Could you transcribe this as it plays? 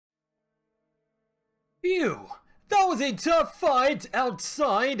Phew! That was a tough fight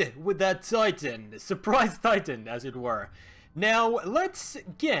outside with that Titan. Surprise Titan, as it were. Now, let's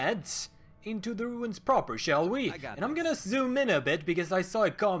get into the ruins proper, shall we? And I'm gonna zoom in a bit because I saw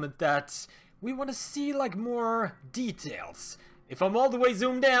a comment that we want to see like more details. If I'm all the way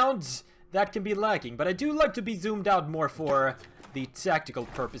zoomed out, that can be lacking. But I do like to be zoomed out more for the tactical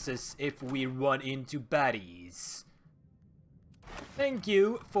purposes if we run into baddies. Thank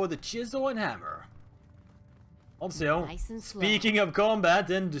you for the chisel and hammer. Also, nice and slow. Speaking of combat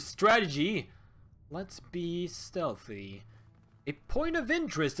and strategy, let's be stealthy. A point of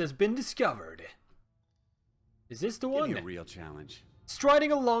interest has been discovered. Is this the one? Give me a real challenge.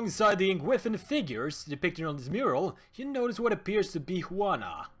 Striding alongside the Ingwithan figures depicted on this mural, you notice what appears to be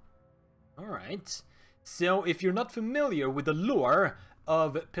Juana. Alright. So, if you're not familiar with the lore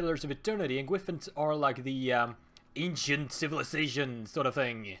of Pillars of Eternity, Ingwithans are like the ancient civilization sort of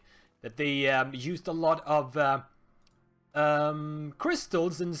thing. That they used a lot of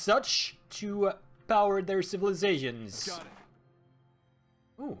crystals and such to power their civilizations. Got it.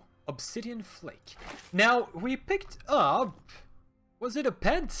 Ooh, obsidian flake. Now, we picked up... Was it a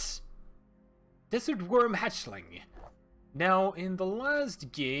pet? Desert worm hatchling. Now, in the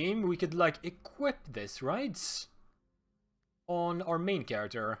last game, we could, like, equip this, right? On our main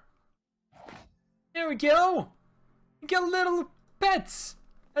character. There we go! We got little pets!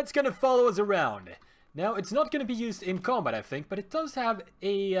 That's gonna follow us around. Now, it's not gonna be used in combat, I think, but it does have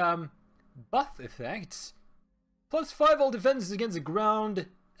a, buff effect. Plus 5 all defenses against ground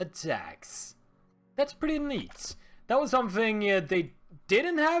attacks. That's pretty neat. That was something they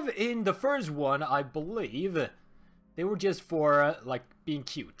didn't have in the first one, I believe. They were just for, like, being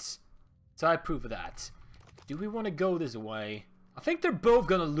cute. So I approve of that. Do we want to go this way? I think they're both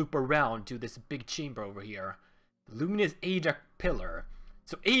gonna loop around to this big chamber over here. The luminous Aedra pillar.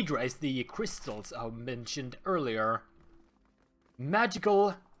 So Aedra is the crystals I mentioned earlier.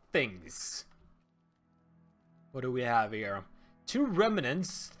 Magical things. What do we have here? 2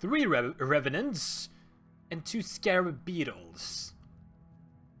 remnants, 3 revenants, and 2 scarab beetles.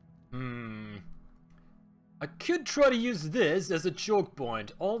 I could try to use this as a choke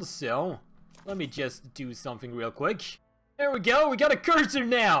point. Also, let me just do something real quick. There we go, we got a cursor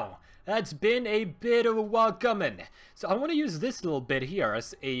now! That's been a bit of a while coming. So I want to use this little bit here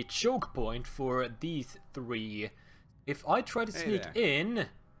as a choke point for these 3. If I try to sneak in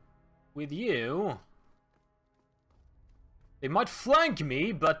with you... They might flank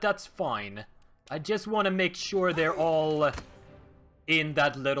me, but that's fine. I just want to make sure they're all in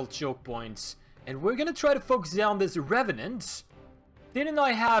that little choke point. And we're gonna try to focus down this Revenant. Didn't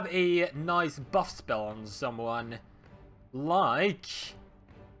I have a nice buff spell on someone? Like...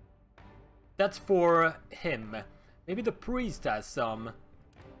 That's for him. Maybe the priest has some.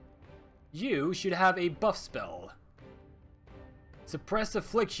 You should have a buff spell. Suppress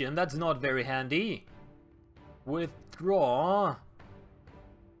affliction, that's not very handy. Withdraw.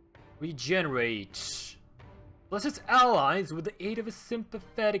 Regenerate. Bless its allies with the aid of a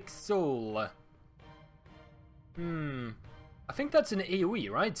sympathetic soul. I think that's an AoE,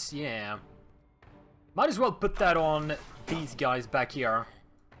 right? Yeah. Might as well put that on these guys back here.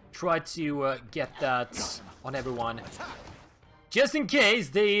 Try to get that on everyone. Just in case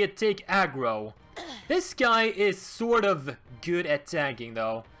they take aggro. This guy is sort of good at tanking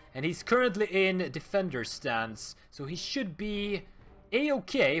though. And he's currently in defender stance. So he should be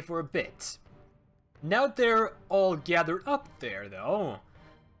a-okay for a bit. Now they're all gathered up there though.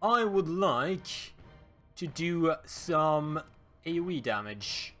 I would like to do some AoE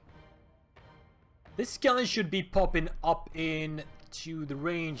damage. This guy should be popping up in to the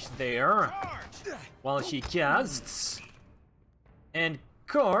range there while she casts. And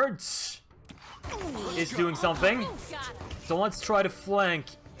Kart is doing something. So let's try to flank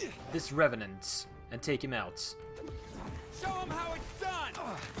this Revenant and take him out. Show him how it's done.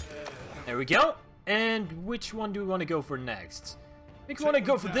 There we go. And which one do we want to go for next? I think we want to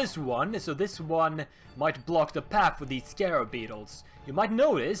go for this one. So this one might block the path for these scarab beetles. You might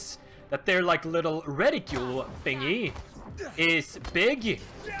notice that their like little reticule thingy is big.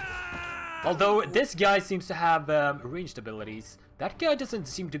 Although this guy seems to have ranged abilities. That guy doesn't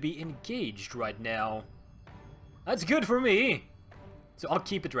seem to be engaged right now. That's good for me. So I'll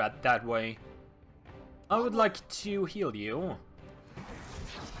keep it that way. I would like to heal you.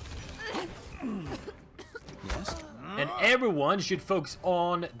 Yes. And everyone should focus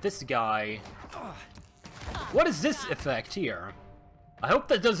on this guy. What is this effect here? I hope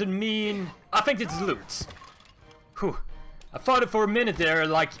that doesn't mean... I think it's loot. Whew. I thought it for a minute there,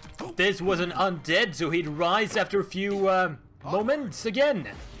 like this was an undead, so he'd rise after a few moments again.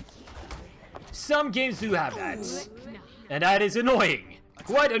 Some games do have that. And that is annoying.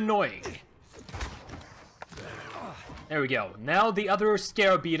 Quite annoying. There we go. Now the other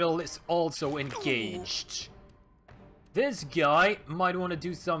Scarab Beetle is also engaged. This guy might want to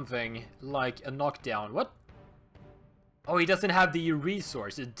do something like a knockdown. What? Oh, he doesn't have the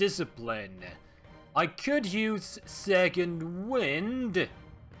resource, discipline. I could use second wind.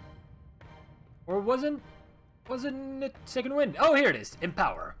 Or wasn't it second wind? Oh, here it is.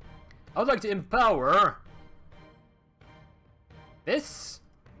 Empower. I would like to empower this.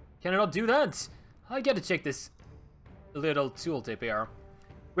 Can I not do that? I gotta check this little tooltip here.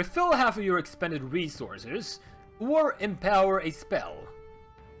 Refill half of your expended resources or empower a spell.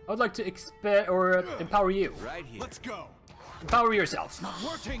 I would like to empower you. Right here. Let's go. Empower yourself. It's not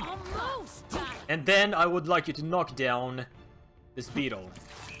working. And then I would like you to knock down this beetle.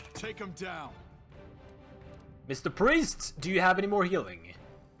 Take him down. Mr. Priest, do you have any more healing?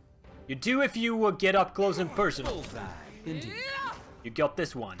 You do if you get up close and personal. Indeed. You got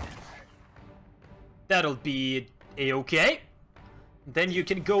this one. That'll be a-okay. Then you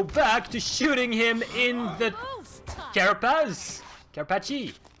can go back to shooting him in the carapace. Carapace.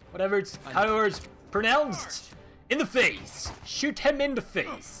 However it's pronounced. In the face. Shoot him in the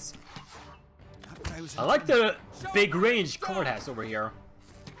face. I like the big range Kart has over here.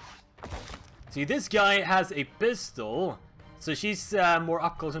 See, this guy has a pistol, so she's more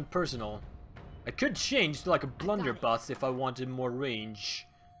up close and personal. I could change to like a blunderbuss if I wanted more range.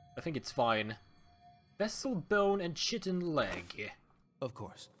 I think it's fine. Vessel bone and chitin leg. Of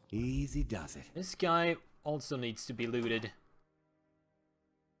course. Easy does it. This guy also needs to be looted.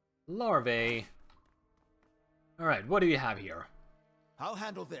 Larvae. Alright, what do you have here? I'll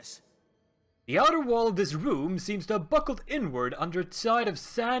handle this. The outer wall of this room seems to have buckled inward under a tide of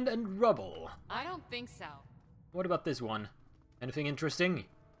sand and rubble. I don't think so. What about this one? Anything interesting?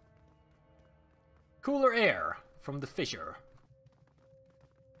 Cooler air from the fissure.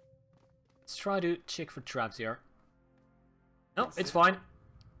 Let's try to check for traps here. No, it's fine.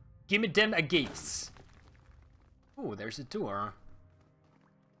 Give me them a gates. Oh, there's a door.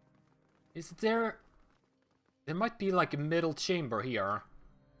 Is there... There might be like a middle chamber here.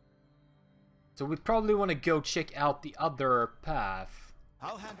 So we probably want to go check out the other path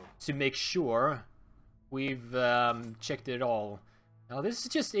to make sure we've checked it all. Now this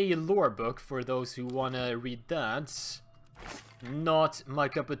is just a lore book for those who want to read that. Not my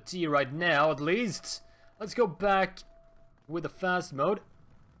cup of tea right now, at least. Let's go back with the fast mode.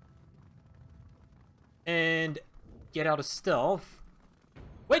 And get out of stealth.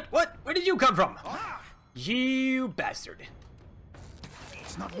 Wait, what? Where did you come from? You bastard.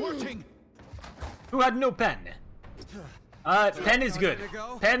 It's not working. Who had no pen? Pen is good.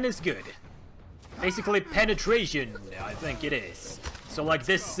 Pen is good. Basically penetration, I think it is. So like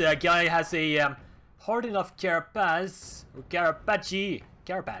this guy has a hard enough carapace, or carapace,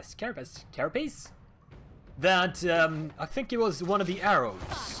 that I think it was one of the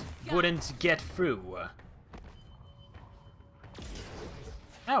arrows wouldn't get through.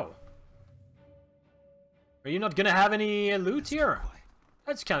 Ow. Are you not gonna have any loot here?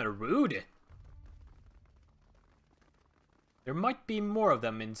 That's kind of rude. There might be more of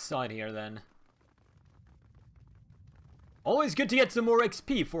them inside here then. Always good to get some more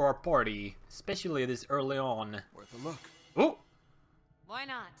XP for our party, especially this early on. Worth a look. Oh! Why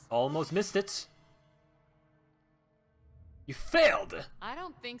not? Almost missed it. You failed! I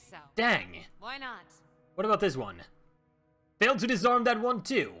don't think so. Dang. Why not? What about this one? Failed to disarm that one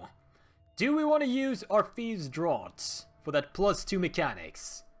too. Do we want to use our Thieves' Draught for that +2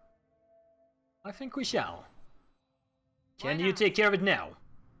 mechanics? I think we shall. Can you take care of it now?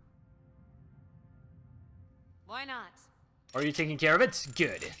 Why not? Are you taking care of it?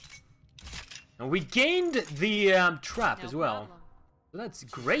 Good. And we gained the trap as well. So that's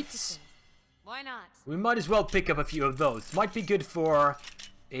great. Why not? We might as well pick up a few of those. Might be good for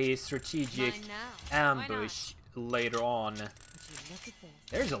a strategic ambush later on.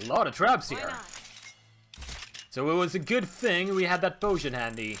 There's a lot of traps here. So it was a good thing we had that potion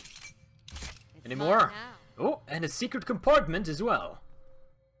handy. Any more? Oh, and a secret compartment as well.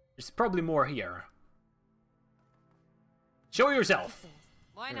 There's probably more here. Show yourself.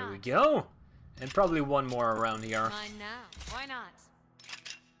 Why There not? we go. And probably one more around here. Mine now. Why not?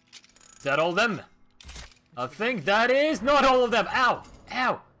 Is that all of them? I think that is not all of them. Ow!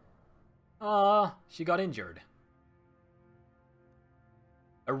 Ow! Aw, she got injured.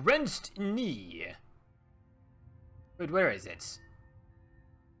 A wrenched knee. Wait, where is it?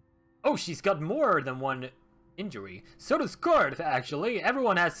 Oh, she's got more than one injury. So does Kart, actually.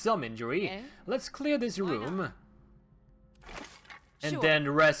 Everyone has some injury. Eh? Let's clear this room. And Sure. then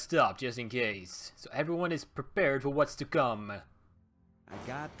rest up, just in case. So everyone is prepared for what's to come. I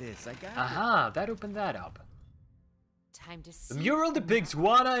got this. I got this. Aha, that opened that up. Time to The see. mural depicts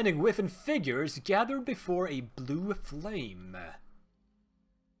Wana and Gwyn figures gathered before a blue flame.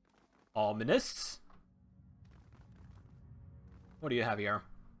 Ominous. What do you have here?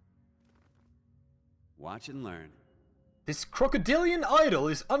 Watch and learn. This crocodilian idol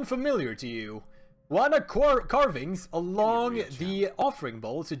is unfamiliar to you. Wana carvings along the offering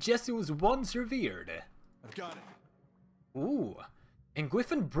bowl suggest it was once revered. I've got it. Ooh. And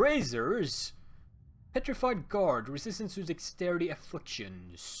Gwyn Brazers. Petrified guard, resistance to dexterity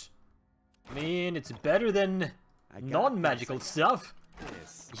afflictions. I mean, it's better than non-magical stuff.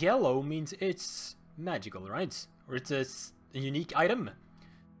 This. Yellow means it's magical, right? Or it's a unique item.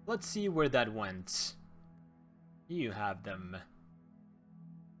 Let's see where that went. You have them.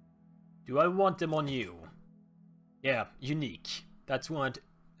 Do I want them on you? Yeah, unique. That's what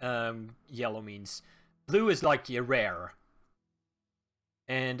yellow means. Blue is like rare.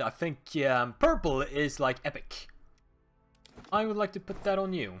 And I think purple is like epic. I would like to put that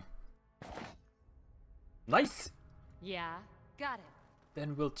on you. Nice. Yeah, got it.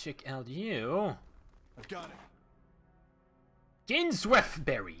 Then we'll check out you. I've got it. Gainsweth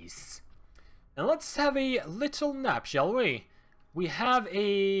berries. And let's have a little nap, shall we? We have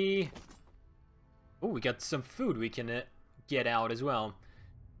a... Oh, we got some food we can get out as well.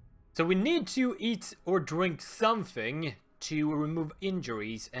 So we need to eat or drink something to remove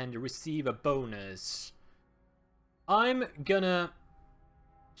injuries and receive a bonus. I'm gonna...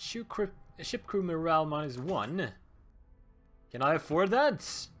 ship crew morale -1. Can I afford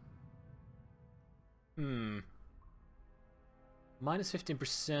that? Minus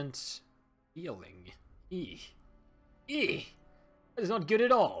 15% healing. That is not good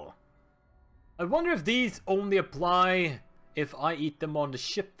at all. I wonder if these only apply if I eat them on the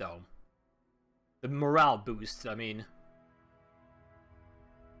ship, though. The morale boost, I mean.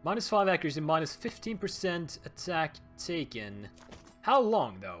 Minus 5 accuracy, minus 15% attack taken. How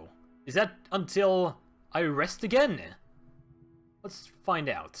long, though? Is that until I rest again? Let's find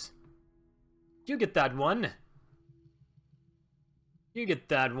out. You get that one. You get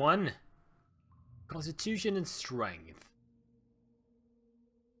that one. Constitution and strength.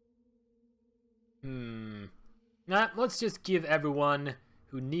 Nah, let's just give everyone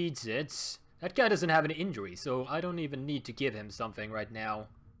who needs it. That guy doesn't have any injury, so I don't even need to give him something right now.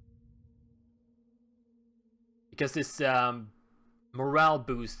 Because this morale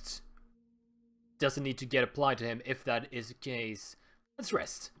boost doesn't need to get applied to him if that is the case. Let's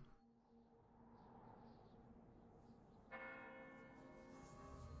rest.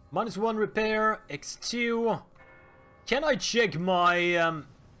 -1 repair, X2. Can I check my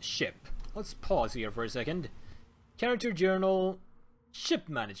ship? Let's pause here for a second. Character journal, ship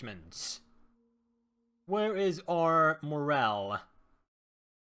management. Where is our morale?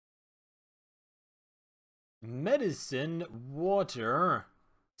 Medicine, water,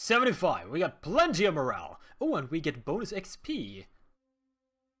 75. We got plenty of morale. Oh, and we get bonus XP.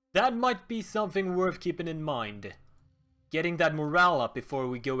 That might be something worth keeping in mind. Getting that morale up before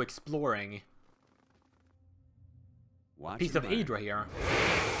we go exploring. Piece of Adra here.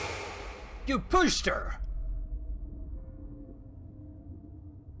 You pushed her!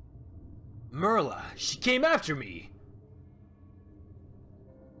 Merla, she came after me.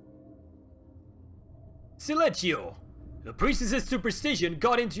 Sileccio, the priestess's superstition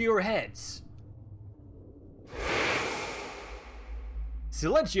got into your heads.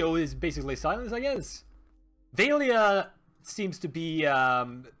 Sileccio is basically silence, I guess. Valia seems to be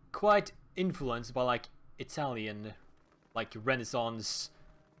quite influenced by like Italian, like Renaissance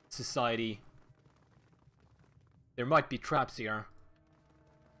society. There might be traps here.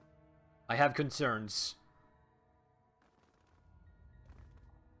 I have concerns.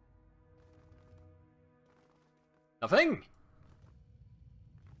 Nothing?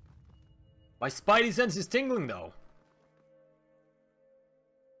 My spidey sense is tingling though.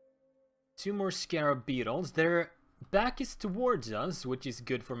 2 more scarab beetles. Their back is towards us, which is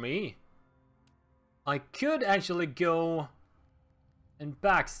good for me. I could actually go and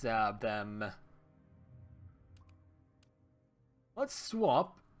backstab them. Let's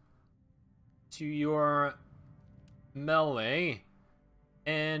swap to your melee,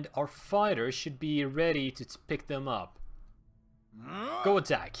 and our fighter should be ready to pick them up. Go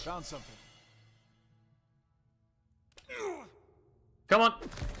attack. Found something. Come on.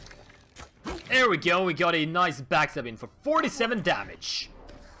 There we go. We got a nice backstabbing for 47 damage.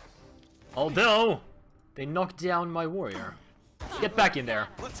 Although, they knocked down my warrior. Get back in there.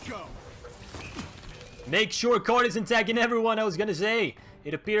 Let's go. Make sure Kart isn't tagging everyone, I was gonna say.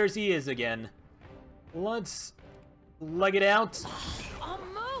 It appears he is again. Let's lug it out.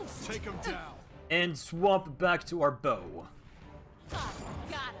 Almost. Take him down. And swap back to our bow.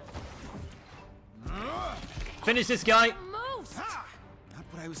 Got him. Finish this guy. Almost. Not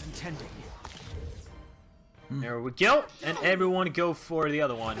what I was intending. There we go. And everyone go for the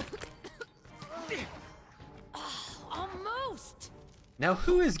other one. Almost. Now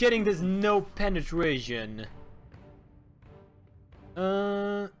who is getting this no penetration?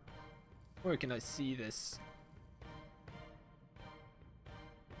 Where can I see this?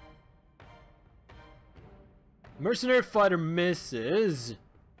 Mercenary fighter misses.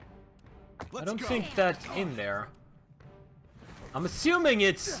 I don't think that's in there. I'm assuming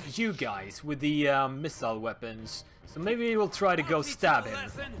it's you guys with the missile weapons. So maybe we'll try to go stab him.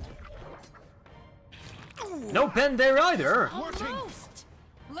 No pen there either. Almost.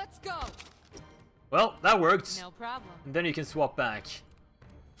 Let's go. Well, that worked. No problem. And then you can swap back.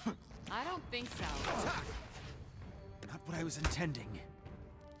 I don't think so. Not what I was intending.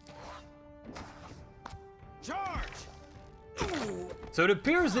 Charge! So it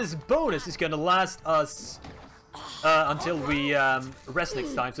appears this bonus is gonna last us until we rest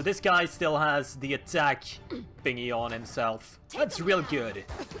next time. So this guy still has the attack thingy on himself. That's real good.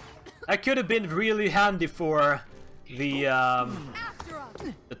 That could have been really handy for the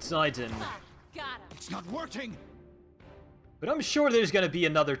Titan. Got him. It's not working. But I'm sure there's gonna be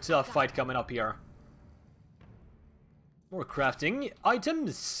another tough fight coming up here. More crafting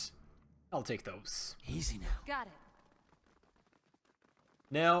items. I'll take those. Easy now. Got it.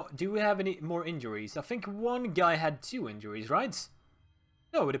 Now, do we have any more injuries? I think one guy had 2 injuries, right?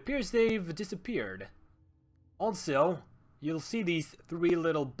 No, it appears they've disappeared. Also, you'll see these 3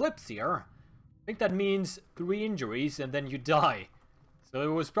 little blips here. I think that means 3 injuries and then you die. So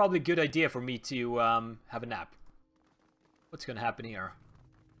it was probably a good idea for me to have a nap. What's gonna happen here?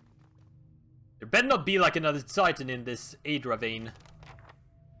 There better not be like another Titan in this Adra vein.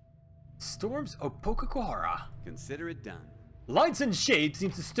 Storms of Poko Kohara. Consider it done. Lights and shapes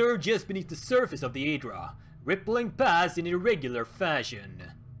seem to stir just beneath the surface of the Adra, rippling past in irregular fashion.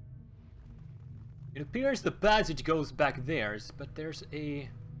 It appears the passage goes back there, but there's a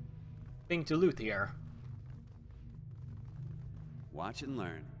thing to loot here. Watch and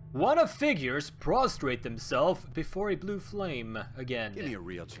learn. One of figures prostrate themselves before a blue flame again. Give me a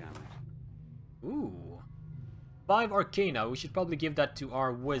real challenge. Ooh. 5 Arcana. We should probably give that to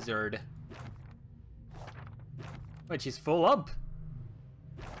our wizard. Wait, she's full up?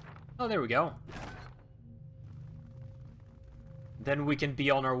 Oh, there we go. Then we can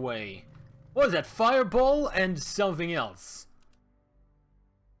be on our way. What was that? Fireball and something else.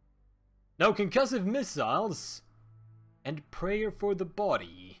 No concussive missiles. And prayer for the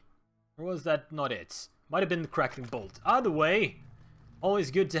body. Or was that not it? Might have been the crackling bolt. Either way, always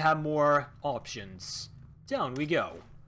good to have more options. Down we go.